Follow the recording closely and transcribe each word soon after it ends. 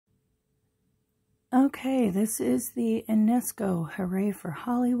Okay, this is the Enesco Hooray For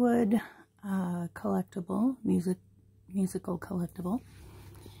Hollywood collectible, musical collectible.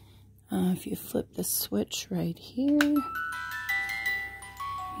 If you flip the switch right here,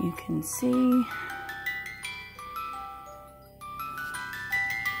 you can see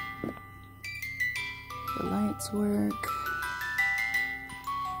the lights work.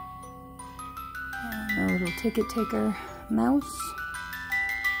 And a little ticket taker mouse.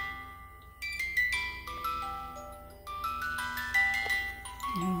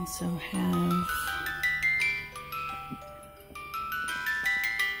 I also have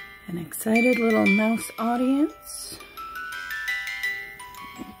an excited little mouse audience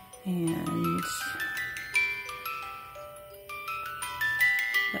and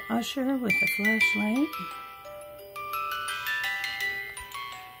the usher with the flashlight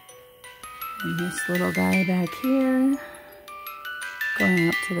and this little guy back here going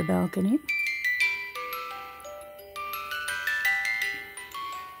up to the balcony.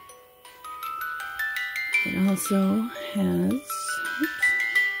 It also has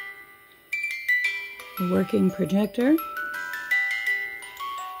a working projector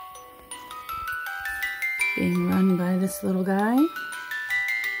being run by this little guy.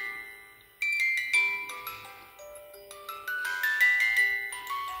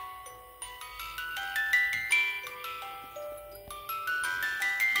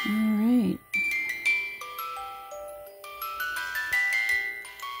 All right.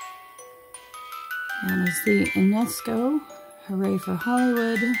 That is the Enesco Hooray For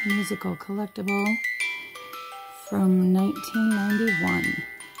Hollywood musical collectible from 1991.